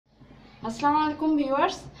আসসালামু আলাইকুম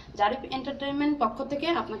viewers, Zarif entertainment পক্ষ থেকে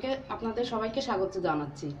আপনাদের সবাইকে স্বাগত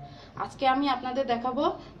জানাচ্ছি। আজকে আমি আপনাদের দেখাবো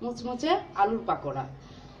মুচমুচে আলুর পাকোড়া।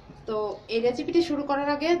 তো এই রেসিপিটি শুরু করার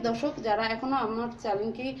আগে দর্শক যারা এখনো আমার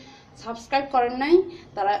চ্যানেলটি সাবস্ক্রাইব করেন নাই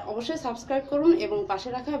তারা অবশ্যই সাবস্ক্রাইব করুন এবং পাশে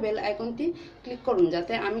রাখা বেল আইকনটি ক্লিক করুন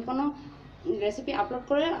যাতে আমি কোনো রেসিপি আপলোড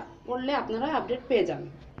করলে আপনারা আপডেট পেয়ে যান।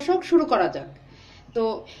 দর্শক শুরু করা যাক। তো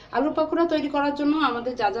আলু পাকোড়া তৈরি করার জন্য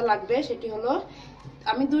আমাদের যা যা লাগবে সেটি হলো,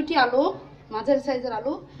 আমি 2টি আলু, মাঝারি সাইজের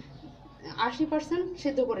আলু 80%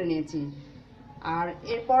 সিদ্ধ করে নিয়েছি। আর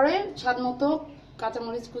এরপরে স্বাদ মতো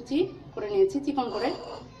কাঁচামরিচ কুচি করে নিয়েছি চিকন করে।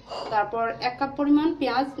 তারপর 1 কাপ পরিমাণ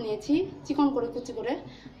পেঁয়াজ নিয়েছি চিকন করে কুচি করে।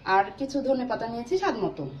 আর কিছু ধনেপাতা নিয়েছি স্বাদ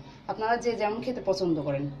মতো, আপনারা যে যেমন খেতে পছন্দ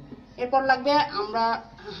করেন। এরপর লাগবে আমরা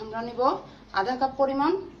নেব আধা কাপ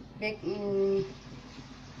পরিমাণ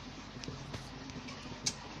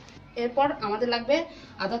এরপর আমাদের লাগবে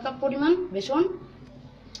আধা কাপ পরিমাণ বেসন।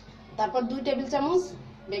 তারপর 2 টেবিল চামচ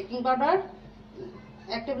বেকিং পাউডার,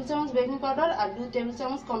 1 টেবিল চামচ বেকিং পাউডার আর 2 টেবিল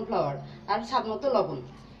চামচ কর্নফ্লাওয়ার আর স্বাদ মতো লবণ।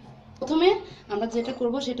 প্রথমে আমরা যেটা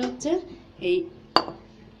করব সেটা হচ্ছে এই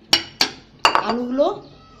আলুগুলো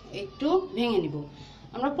একটু ভেঙে নিব।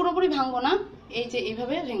 আমরা পুরোপুরি ভাঙবো না, এই যে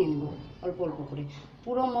এইভাবে ভেঙে নিব অল্প অল্প করে।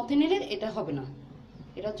 পুরো মথে নিলে এটা হবে না,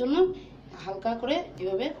 এটার জন্য হালকা করে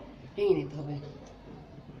এভাবে ভেঙে নিতে হবে।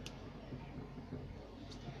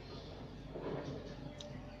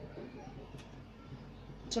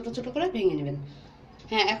 ছোট ছোট করে ভেঙে নেবেন।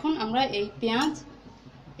 হ্যাঁ, এখন আমরা এই পেঁয়াজ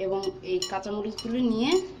এবং এই কাঁচামরিচগুলো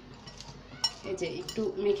নিয়ে এই যে একটু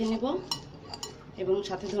মেখে নেব এবং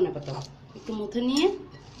সাথে ধনেপাতা একটু মুথে নিয়ে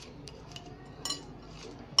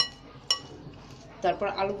তারপর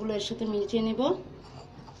আলুগুলো এর সাথে মিশিয়ে নেব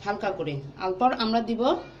হালকা করে। তারপর আমরা দিব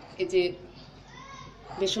এই যে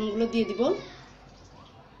বেসনগুলো দিয়ে দিব।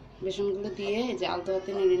 বেসনগুলো দিয়ে এই যে আলতো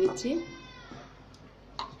হাতে নেড়ে নিচ্ছি।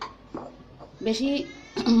 বেশি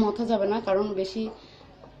মথা যাবে না, কারণ বেশি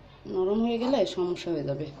নরম হয়ে গেলে সমস্যা হয়ে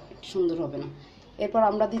যাবে, সুন্দর হবে না। এরপর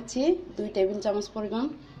আমরা দিচ্ছি 2 টেবিল চামচ পরিমাণ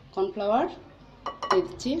কর্নফ্লাওয়ার দিয়ে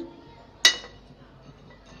দিচ্ছি।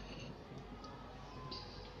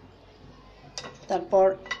 তারপর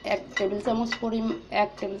 1 টেবিল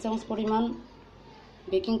চামচ পরিমাণ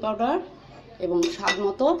বেকিং পাউডার এবং স্বাদ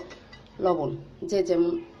মতো লবণ, যে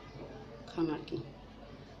যেমন খান আর কি।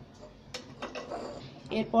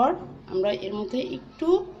 এরপর আমরা এর মধ্যে একটু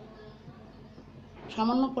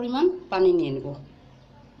সামান্য পরিমাণ পানি নিয়ে নেব,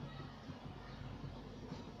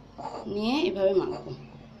 নিয়ে এভাবে মাখাবো।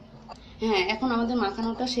 হ্যাঁ, এখন আমাদের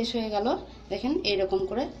মাখানোটা শেষ হয়ে গেল। দেখেন এইরকম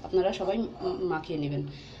করে আপনারা সবাই মাখিয়ে নেবেন।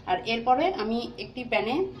 আর এরপরে আমি একটি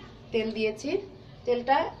প্যানে তেল দিয়েছি।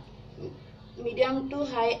 তেলটা মিডিয়াম টু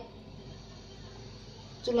হাই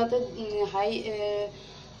চুলাতে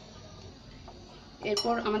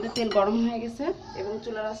এরপর আমাদের তেল গরম হয়ে গেছে এবং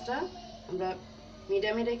চুলার আঁচটা আমরা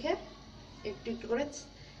মিডিয়ামে রেখে একটু একটু করে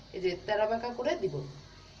এই যে তেরা বাঁকা করে দিব।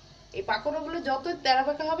 এই পাকোড়াগুলো যত তেরা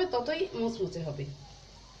বাঁকা হবে ততই মুচমুচে হবে,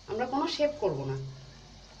 আমরা কোনো শেপ করব না।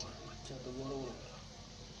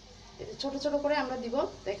 ছোট ছোট করে আমরা দিব,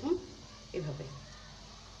 দেখুন এভাবে।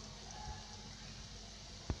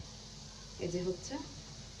 এই যে হচ্ছে,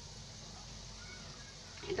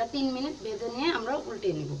 এটা 3 মিনিট ভেজে নিয়ে আমরা উল্টে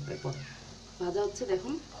নিব। এরপর ভাজা হচ্ছে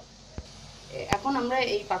দেখুন। এখন আমরা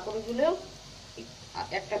এই পাকোড়াগুলো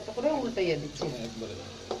একটা একটা করে উল্টাইয়ে দিচ্ছি।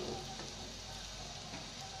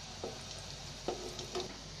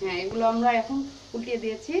 হ্যাঁ, এগুলো আমরা এখন উল্টিয়ে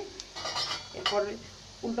দিয়েছি। এরপর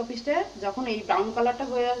উল্টো পিঠে যখন এই ব্রাউন কালারটা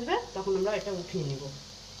হয়ে আসবে তখন আমরা এটা উঠিয়ে নিব।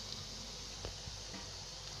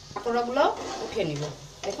 পাকোড়াগুলো উঠিয়ে নিব।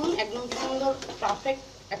 দেখুন একদম সুন্দর পারফেক্ট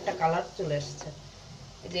একটা কালার চলে এসেছে।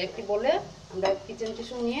 এই যে একটি বলে আমরা কিচেন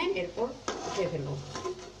টিস্যু নিয়ে এরপর উঠিয়ে ফেলবো।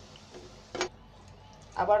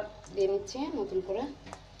 আবার দিয়ে নিচ্ছি নতুন করে।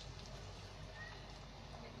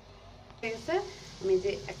 আমি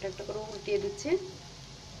যে একটা একটা করে উল্টিয়ে দিচ্ছি।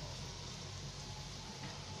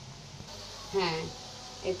 হ্যাঁ,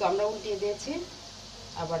 এই তো আমরা উল্টিয়ে দিয়েছি।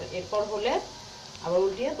 আবার এরপর হলে আবার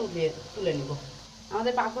উল্টিয়ে তুলে নিব।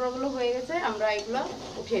 আমাদের পাকোড়াগুলো হয়ে গেছে, আমরা এগুলো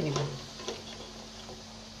উঠিয়ে নিব।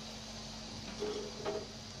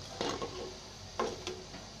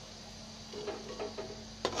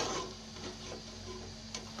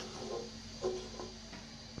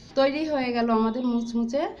 তৈরি হয়ে গেল আমাদের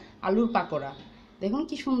মুচমুচে আলুর পাকোড়া। দেখুন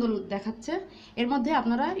কি সুন্দর দেখাচ্ছে। এর মধ্যে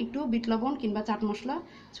আপনারা একটু বিট লবণ কিংবা চাট মশলা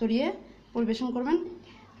ছড়িয়ে পরিবেশন করবেন।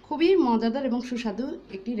 খুবই মজাদার এবং সুস্বাদু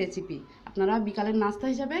একটি রেসিপি। আপনারা বিকালের নাস্তা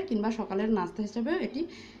হিসাবে কিংবা সকালের নাস্তা হিসাবে এটি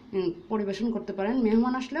পরিবেশন করতে পারেন।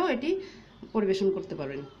 মেহমান আসলেও এটি পরিবেশন করতে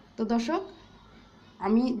পারেন। তো দর্শক,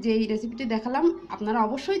 আমি যেই রেসিপিটি দেখালাম আপনারা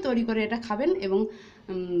অবশ্যই তৈরি করে এটা খাবেন এবং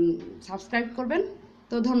সাবস্ক্রাইব করবেন।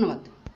 তো ধন্যবাদ।